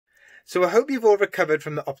So I hope you've all recovered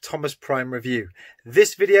from the Optimus Prime review.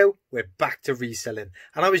 This video, we're back to reselling.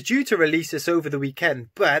 And I was due to release this over the weekend,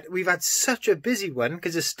 but we've had such a busy one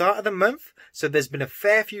because it's the start of the month. So there's been a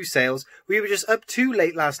fair few sales. We were just up too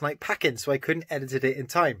late last night packing, so I couldn't edit it in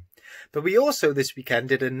time. But we also this weekend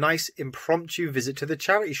did a nice impromptu visit to the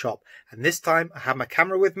charity shop. And this time I have my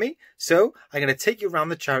camera with me. So I'm going to take you around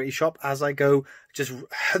the charity shop as I go just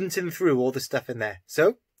hunting through all the stuff in there.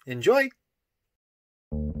 So enjoy.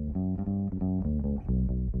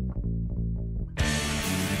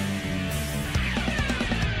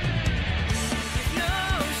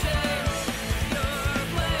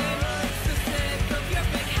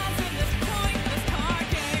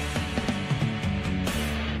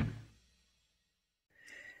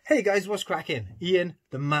 Hey guys, what's cracking? Ian,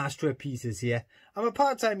 the master of pieces here. I'm a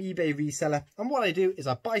part-time eBay reseller, and what I do is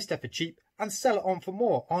I buy stuff for cheap and sell it on for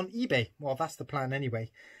more on eBay. Well, that's the plan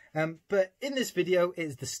anyway. But in this video,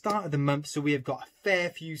 it's the start of the month, so we have got a fair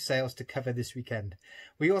few sales to cover this weekend.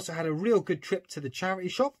 We also had a real good trip to the charity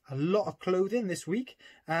shop, a lot of clothing this week,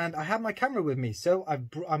 and I have my camera with me, so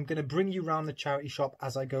I'm going to bring you around the charity shop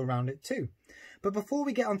as I go around it too. But before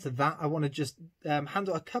we get onto that, I want to just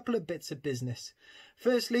handle a couple of bits of business.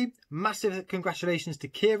 Firstly, massive congratulations to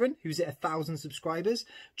Kieran, who's at 1,000 subscribers.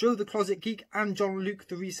 Joe the Closet Geek and John Luke,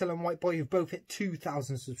 the reseller and white boy, who've both hit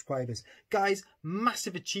 2,000 subscribers. Guys,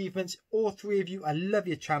 massive achievements. All three of you, I love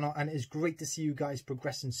your channel, and it is great to see you guys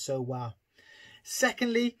progressing so well.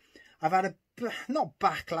 Secondly, I've had a, not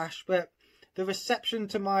backlash, but the reception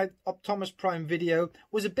to my Optimus Prime video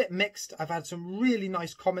was a bit mixed. I've had some really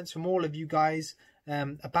nice comments from all of you guys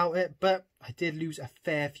about it, but I did lose a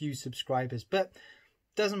fair few subscribers. But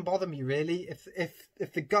doesn't bother me really.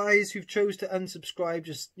 If the guys who've chose to unsubscribe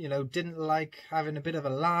just, you know, didn't like having a bit of a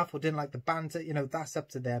laugh or didn't like the banter, you know, that's up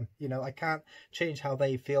to them. You know, I can't change how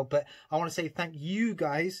they feel, but I want to say thank you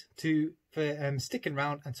guys for sticking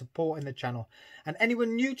around and supporting the channel. And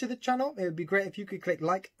anyone new to the channel, it would be great if you could click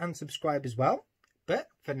like and subscribe as well. But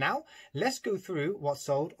for now, let's go through what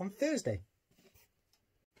sold on Thursday.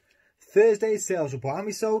 Thursday's sales report, and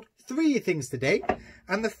we sold 3 things today.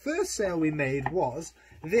 And the first sale we made was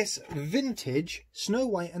this vintage Snow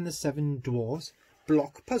White and the 7 Dwarfs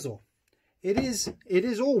block puzzle. It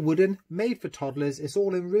is all wooden, made for toddlers. It's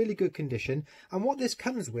all in really good condition. And what this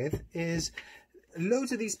comes with is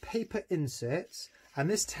loads of these paper inserts, and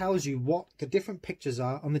this tells you what the different pictures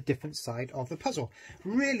are on the different side of the puzzle.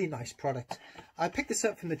 Really nice product. I picked this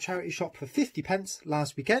up from the charity shop for 50p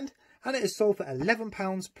last weekend, and it is sold for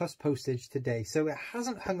 £11 plus postage today. So it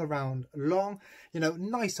hasn't hung around long. You know,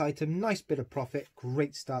 nice item, nice bit of profit,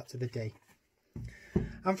 great start to the day.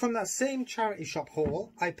 And from that same charity shop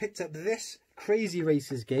haul, I picked up this Crazy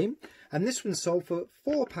Racers game, and this one sold for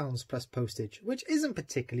 £4 plus postage, which isn't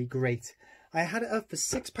particularly great. I had it up for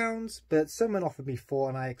 £6, but someone offered me 4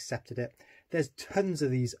 and I accepted it. There's tons of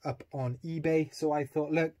these up on eBay, so I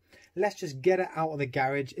thought, look, let's just get it out of the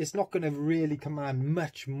garage. It's not going to really command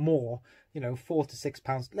much more, you know, £4 to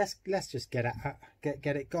 £6. Let's just get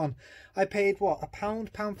it gone. I paid what,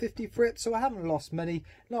 £1.50 for it, so I haven't lost money.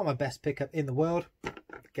 Not my best pickup in the world.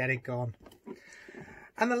 Get it gone.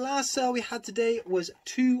 And the last sale we had today was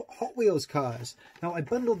 2 Hot Wheels cars. Now I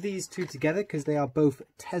bundled these 2 together because they are both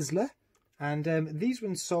Tesla. And these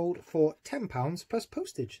ones sold for £10 plus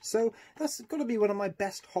postage. So that's got to be one of my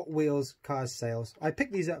best Hot Wheels cars sales. I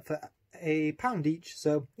picked these up for £1 each.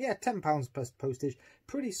 So yeah, £10 plus postage.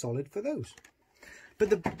 Pretty solid for those. But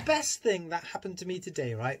the best thing that happened to me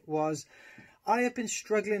today, right, was I have been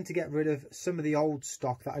struggling to get rid of some of the old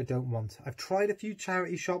stock that I don't want. I've tried a few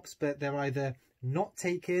charity shops, but they're either not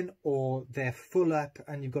taken or they're full up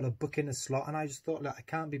and you've got to book in a slot, and I just thought, look, I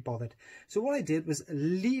can't be bothered. So what I did was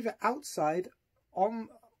leave it outside on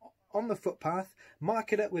the footpath,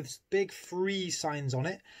 mark it up with big free signs on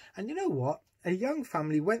it, and you know what, a young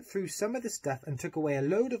family went through some of the stuff and took away a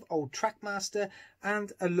load of old Trackmaster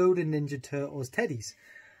and a load of Ninja Turtles teddies,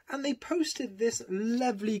 and they posted this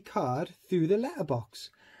lovely card through the letterbox,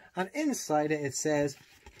 and inside it says,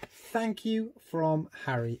 "Thank you from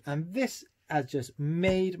Harry," and this has just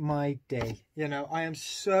made my day. You know, I am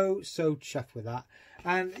so chuffed with that.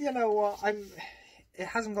 And you know what, it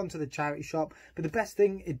hasn't gone to the charity shop, but the best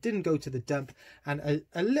thing, it didn't go to the dump. And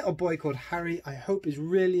a little boy called Harry, I hope, is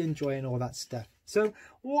really enjoying all that stuff. So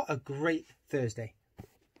what a great Thursday.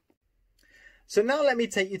 So now let me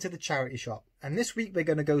take you to the charity shop. And this week we're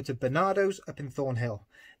going to go to Bernardo's up in Thornhill.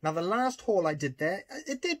 Now the last haul I did there,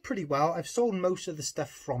 it did pretty well. I've sold most of the stuff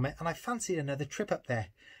from it and I fancied another trip up there.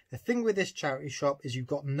 The thing with this charity shop is you've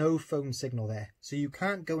got no phone signal there. So you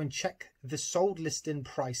can't go and check the sold listing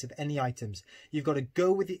price of any items. You've got to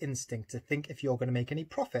go with the instinct to think if you're going to make any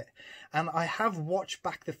profit. And I have watched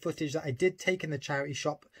back the footage that I did take in the charity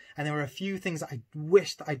shop, and there were a few things that I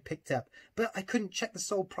wished that I'd picked up, but I couldn't check the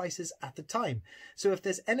sold prices at the time. So if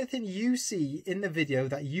there's anything you see in the video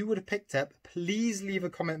that you would have picked up, please leave a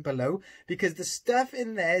comment below, because the stuff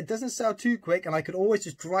in there doesn't sell too quick and I could always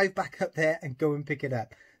just drive back up there and go and pick it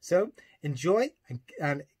up. So enjoy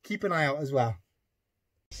and keep an eye out as well.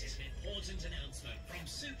 This is an important announcement from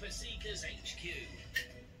Super Seekers HQ.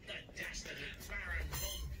 The dastardly Baron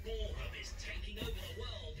von Borum is taking over the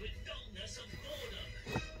world with dullness and boredom.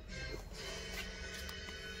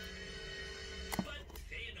 But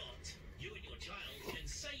fear not, you and your child can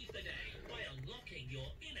save the day by unlocking your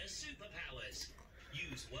inner superpowers.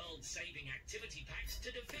 Use world-saving activity packs to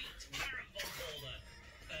defeat Baron von Borum.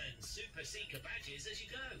 Earn Super Seeker badges as you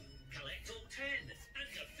go. Collect all 10 and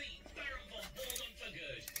defeat Baron von Borum for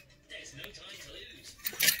good. There's no time to lose.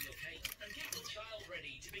 Grab your cake and get your child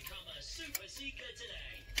ready to become a Super Seeker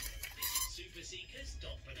today. Visit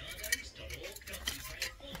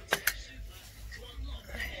superseekers.bernardos.org.uk/super to unlock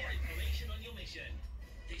more information on your mission.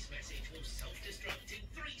 This message will self-destruct in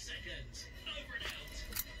 3 seconds. Over and out.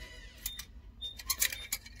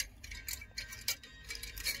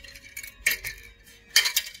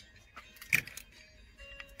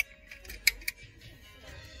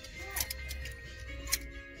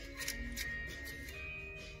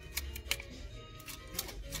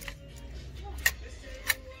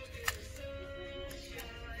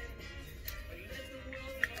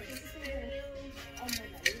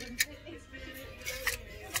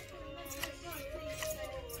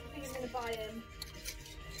 Buy him.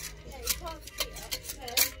 Yeah, you can't see it.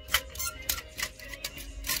 Okay.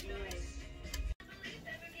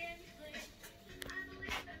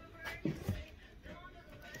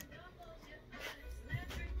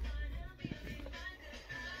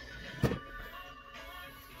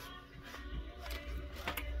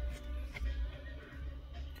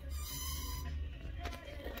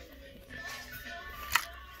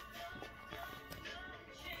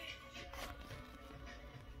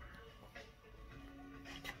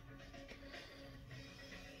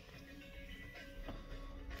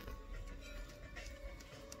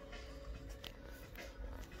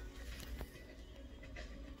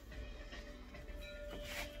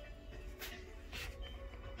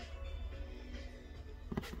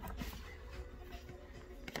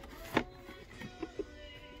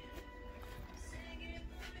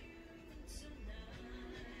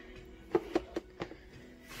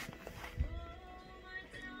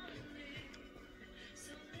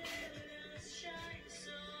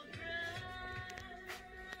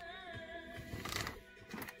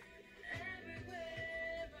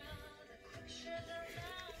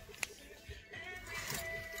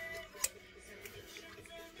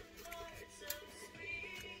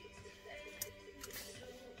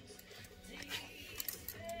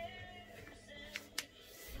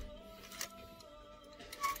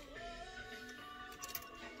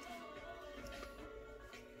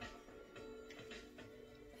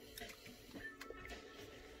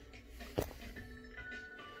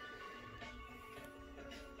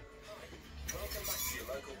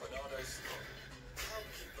 Local Bernardos store. To help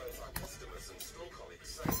keep both our customers and store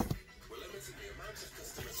colleagues safe, we're limiting the amount of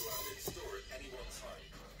customers allowed in store at any one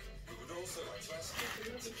time. We would also like to ask you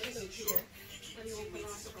to please ensure you keep 2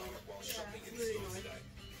 meters apart while shopping in the store today.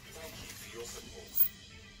 Thank you for your support.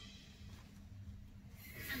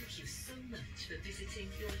 Thank you so much for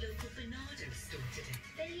visiting your local Bernardos store today.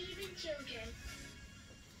 Believing children.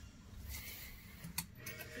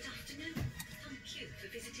 Good afternoon. Thank you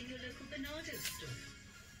for visiting your local Bernardos store.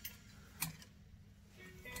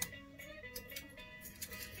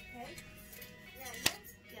 Okay. Yeah.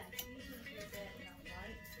 You can do it now,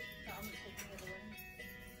 right? But I'm taking the other one.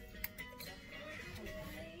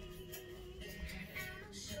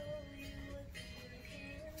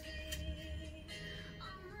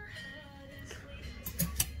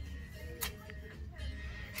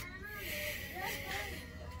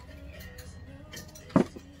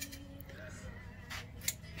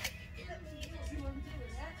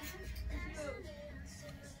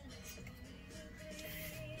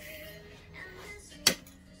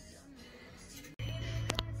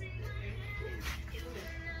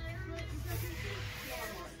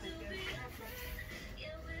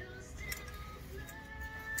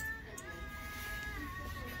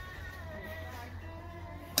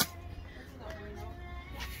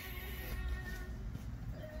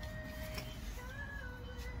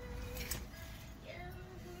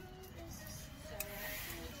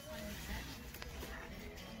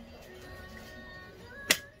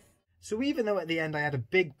 So even though at the end I had a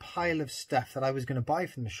big pile of stuff that I was going to buy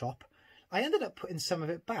from the shop, I ended up putting some of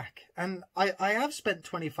it back. And I have spent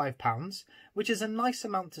 £25, which is a nice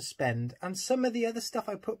amount to spend. And some of the other stuff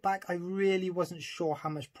I put back, I really wasn't sure how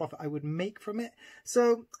much profit I would make from it.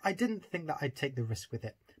 So I didn't think that I'd take the risk with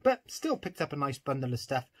it. But still picked up a nice bundle of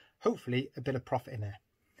stuff. Hopefully a bit of profit in there.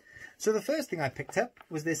 So the first thing I picked up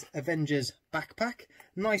was this Avengers backpack.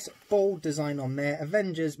 Nice bold design on there.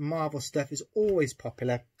 Avengers Marvel stuff is always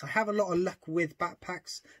popular. I have a lot of luck with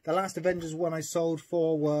backpacks. The last Avengers one I sold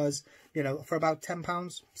for was, you know, for about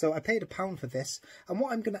 £10. So I paid £1 for this. And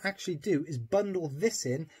what I'm going to actually do is bundle this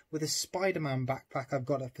in with a Spider-Man backpack I've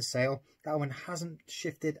got up for sale. That one hasn't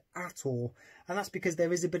shifted at all. And that's because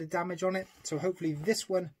there is a bit of damage on it. So hopefully this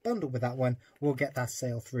one, bundled with that one, will get that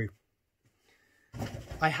sale through.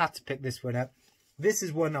 I had to pick this one up. This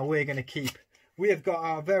is one that we're going to keep. We have got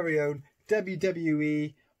our very own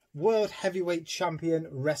WWE World Heavyweight Champion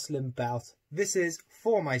Wrestling Belt. This is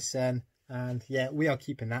for my son. And yeah, we are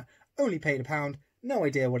keeping that. Only paid £1. No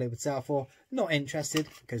idea what it would sell for. Not interested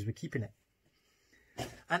because we're keeping it.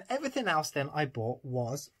 And everything else then I bought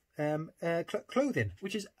was clothing,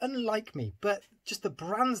 which is unlike me, but just the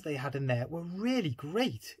brands they had in there were really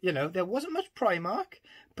great. You know, there wasn't much Primark,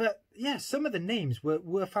 but yeah, some of the names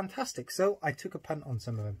were fantastic. So I took a punt on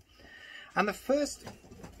some of them. And the first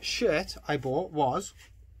shirt I bought was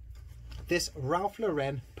this Ralph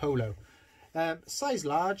Lauren polo, size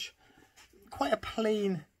large, quite a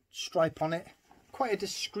plain stripe on it, quite a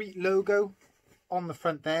discreet logo on the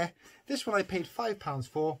front there. This one I paid £5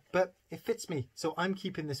 for, but it fits me, so I'm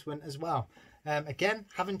keeping this one as well. Again,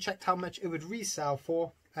 haven't checked how much it would resell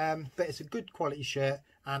for, but it's a good quality shirt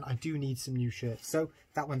and I do need some new shirts, so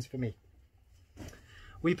that one's for me.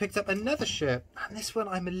 We picked up another shirt, and this one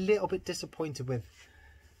I'm a little bit disappointed with.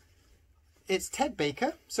 It's Ted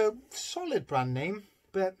Baker, so solid brand name,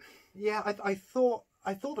 but yeah, I thought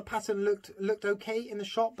the pattern looked okay in the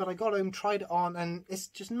shop, but I got home, tried it on, and it's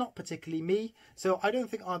just not particularly me, so I don't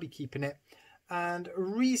think I'll be keeping it. And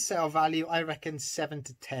resale value, I reckon £7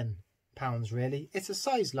 to £10 really. It's a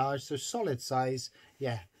size large, so solid size,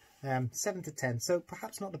 yeah, 7 to 10, so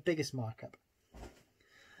perhaps not the biggest markup.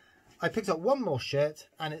 I picked up one more shirt,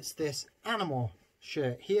 and it's this animal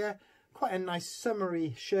shirt here. Quite a nice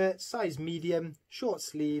summery shirt, size medium, short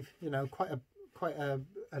sleeve, you know, quite a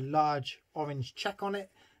large orange check on it.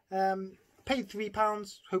 Paid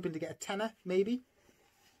 £3, hoping to get a tenner maybe.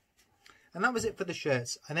 And that was it for the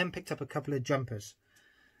shirts. I then picked up a couple of jumpers.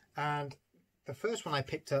 And the first one I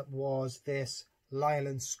picked up was this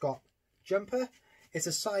Lyle & Scott jumper. It's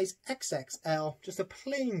a size XXL, just a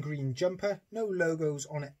plain green jumper, no logos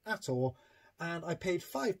on it at all. And I paid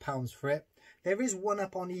 £5 for it. There is one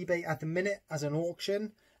up on eBay at the minute as an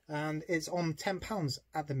auction, and it's on £10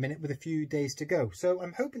 at the minute with a few days to go. So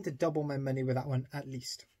I'm hoping to double my money with that one at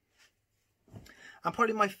least. And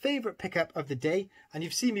probably my favourite pickup of the day, and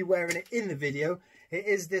you've seen me wearing it in the video, it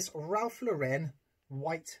is this Ralph Lauren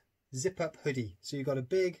white zip-up hoodie. So you've got a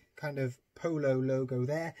big kind of polo logo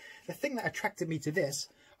there. The thing that attracted me to this,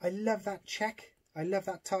 I love that check. I love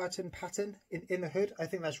that tartan pattern in the hood. I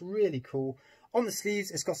think that's really cool. On the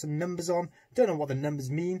sleeves, it's got some numbers on. Don't know what the numbers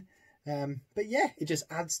mean. But yeah, it just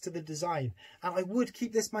adds to the design. And I would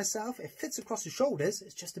keep this myself. It fits across the shoulders.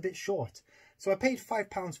 It's just a bit short. So I paid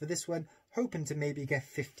 £5 for this one, hoping to maybe get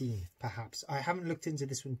 15 perhaps. I haven't looked into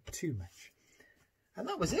this one too much. And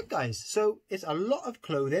that was it, guys. So it's a lot of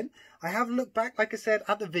clothing. I have looked back, like I said,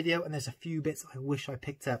 at the video, and there's a few bits I wish I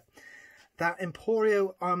picked up. That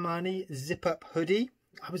Emporio Armani zip-up hoodie,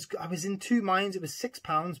 I was in two minds. It was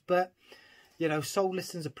 £6, but you know, sold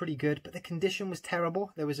listings are pretty good, but the condition was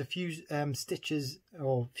terrible. There was a few stitches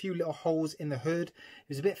or a few little holes in the hood. It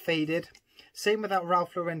was a bit faded. Same with that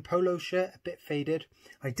Ralph Lauren polo shirt, a bit faded.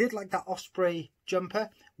 I did like that Osprey jumper.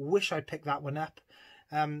 Wish I'd picked that one up.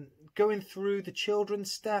 Going through the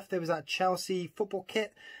children's stuff, there was that Chelsea football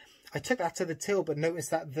kit. I took that to the till, but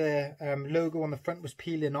noticed that the logo on the front was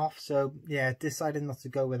peeling off. So yeah, decided not to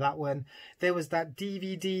go with that one. There was that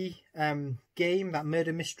DVD game, that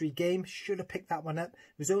murder mystery game. Should have picked that one up.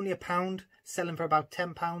 It was only £1, selling for about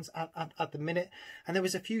 £10 at the minute. And there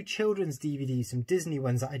was a few children's DVDs, some Disney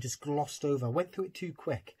ones that I just glossed over. Went through it too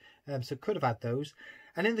quick, so could have had those.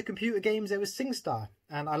 And in the computer games, there was SingStar.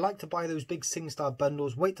 And I like to buy those big SingStar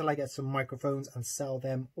bundles, wait till I get some microphones and sell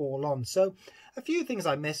them all on. So a few things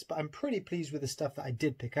I missed, but I'm pretty pleased with the stuff that I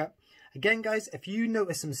did pick up. Again, guys, if you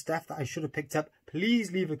notice some stuff that I should have picked up,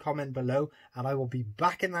 please leave a comment below and I will be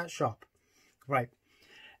back in that shop. Right,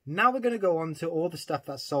 now we're going to go on to all the stuff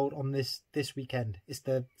that's sold on this weekend. It's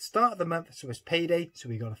the start of the month, so it's payday, so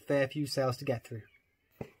we've got a fair few sales to get through.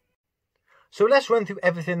 So let's run through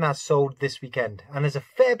everything that's sold this weekend. And there's a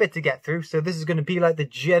fair bit to get through. So this is going to be like the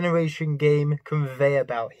generation game conveyor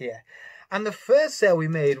belt here. And the first sale we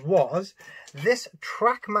made was this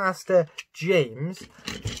Trackmaster James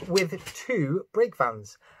with 2 brake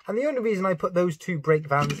vans. And the only reason I put those 2 brake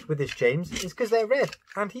vans with this James is because they're red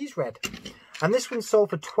and he's red. And this one sold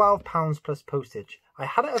for £12 plus postage. I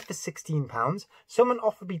had it up for £16. Someone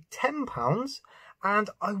offered me £10 and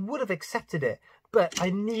I would have accepted it. But I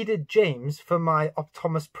needed James for my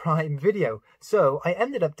Optimus Prime video. So I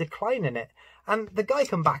ended up declining it. And the guy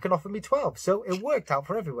come back and offered me 12. So it worked out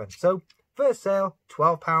for everyone. So first sale,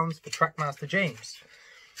 £12 for Trackmaster James.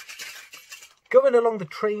 Going along the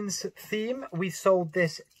trains theme, we sold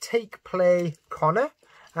this Take Play Connor.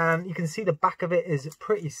 And you can see the back of it is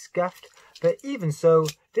pretty scuffed. But even so,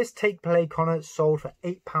 this Take Play Connor sold for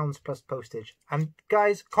 £8 plus postage. And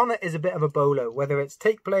guys, Connor is a bit of a bolo. Whether it's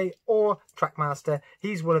Take Play or Trackmaster,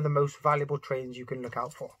 he's one of the most valuable trains you can look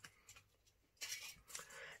out for.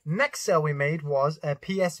 Next sale we made was a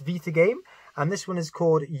PS Vita game. And this one is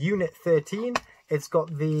called Unit 13. It's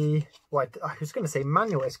got the, well, I was going to say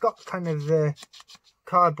manual. It's got kind of the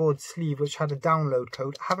cardboard sleeve, which had a download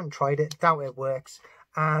code. I haven't tried it, doubt it works.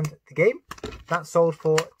 And the game, that sold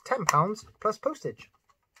for £10 plus postage.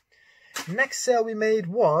 Next sale we made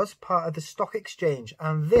was part of the stock exchange.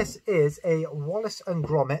 And this is a Wallace &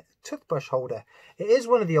 Gromit toothbrush holder. It is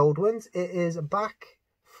one of the old ones. It is back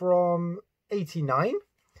from '89.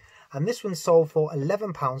 And this one sold for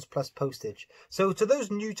 £11 plus postage. So to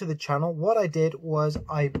those new to the channel, what I did was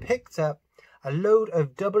I picked up a load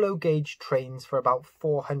of 00 gauge trains for about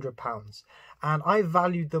 £400. And I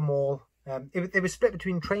valued them all. They were split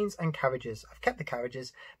between trains and carriages. I've kept the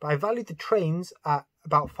carriages, but I valued the trains at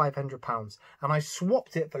about £500. And I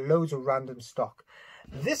swapped it for loads of random stock.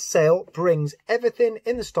 This sale brings everything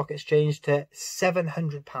in the stock exchange to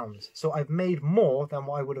 £700. So I've made more than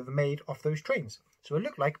what I would have made off those trains. So it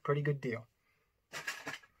looked like a pretty good deal.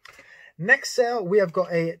 Next sale, we have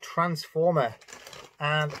got a Transformer.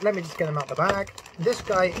 And let me just get him out the bag. This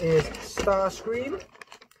guy is Starscream.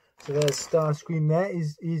 So there's Starscream there.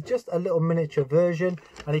 He's just a little miniature version.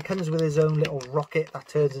 And he comes with his own little rocket that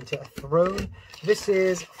turns into a throne. This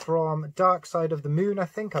is from Dark Side of the Moon, I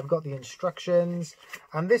think. I've got the instructions.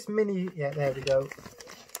 And this mini, yeah, there we go,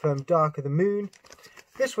 from Dark of the Moon.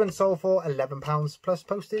 This one sold for £11 plus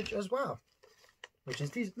postage as well. Which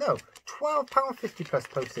is these, no, £12.50 plus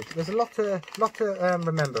postage. There's a lot to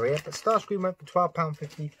remember here, but Starscream went for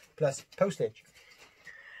 £12.50 plus postage.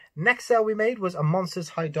 Next sale we made was a Monsters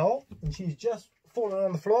High doll, and she's just fallen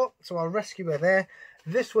on the floor, so I'll rescue her there.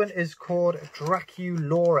 This one is called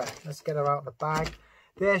Draculaura. Let's get her out of the bag.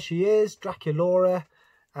 There she is, Draculaura,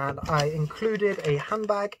 and I included a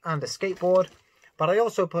handbag and a skateboard, but I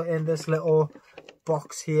also put in this little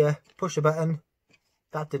box here. Push a button.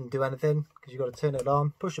 That didn't do anything because you've got to turn it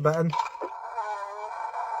on. Push a button.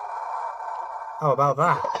 How about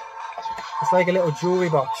that? It's like a little jewellery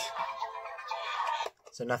box.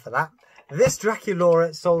 So enough of that. This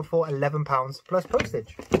Draculaura sold for £11 plus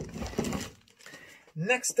postage.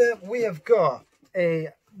 Next up, we have got a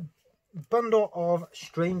bundle of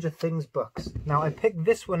Stranger Things books. Now I picked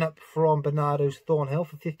this one up from Bernardo's Thornhill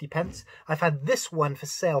for 50p. I've had this one for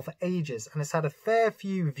sale for ages and it's had a fair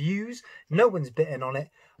few views. No one's bitten on it.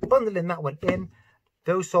 Bundling that one in,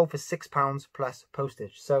 those sold for £6 plus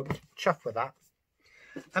postage. So chuffed with that.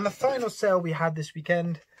 And the final sale we had this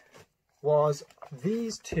weekend was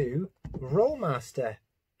these 2 Rollmaster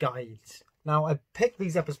guides. Now, I picked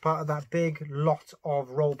these up as part of that big lot of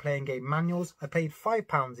role-playing game manuals. I paid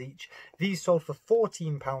 £5 each. These sold for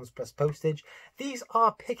 £14 plus postage. These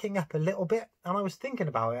are picking up a little bit, and I was thinking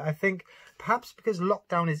about it. I think perhaps because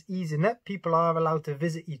lockdown is easing up, people are allowed to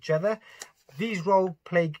visit each other. These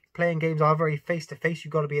role-playing games are very face-to-face.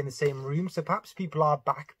 You've got to be in the same room, so perhaps people are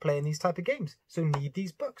back playing these type of games, so need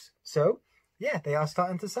these books. So, yeah, they are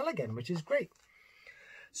starting to sell again, which is great.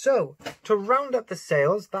 So, to round up the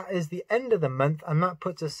sales, that is the end of the month, and that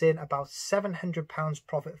puts us in about £700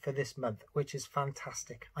 profit for this month, which is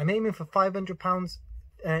fantastic. I'm aiming for £500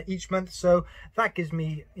 each month, so that gives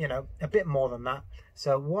me, you know, a bit more than that.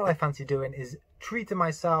 So what I fancy doing is treating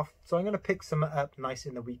myself, so I'm going to pick some up nice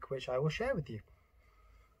in the week, which I will share with you.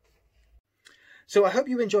 So I hope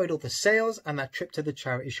you enjoyed all the sales and that trip to the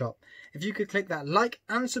charity shop. If you could click that like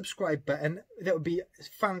and subscribe button, that would be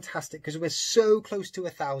fantastic because we're so close to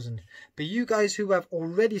 1,000. But you guys who have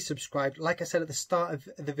already subscribed, like I said at the start of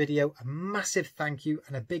the video, a massive thank you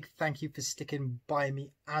and a big thank you for sticking by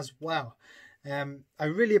me as well. I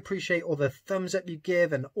really appreciate all the thumbs up you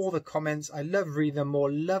give and all the comments. I love reading them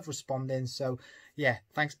more, love responding. So yeah,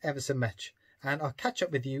 thanks ever so much. and I'll catch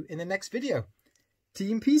up with you in the next video.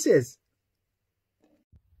 Team Pieces!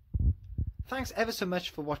 Thanks ever so much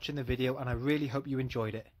for watching the video, and I really hope you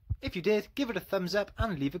enjoyed it. If you did, give it a thumbs up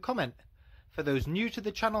and leave a comment. For those new to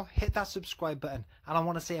the channel, hit that subscribe button, and I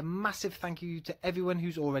want to say a massive thank you to everyone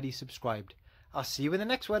who's already subscribed. I'll see you in the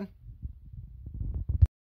next one.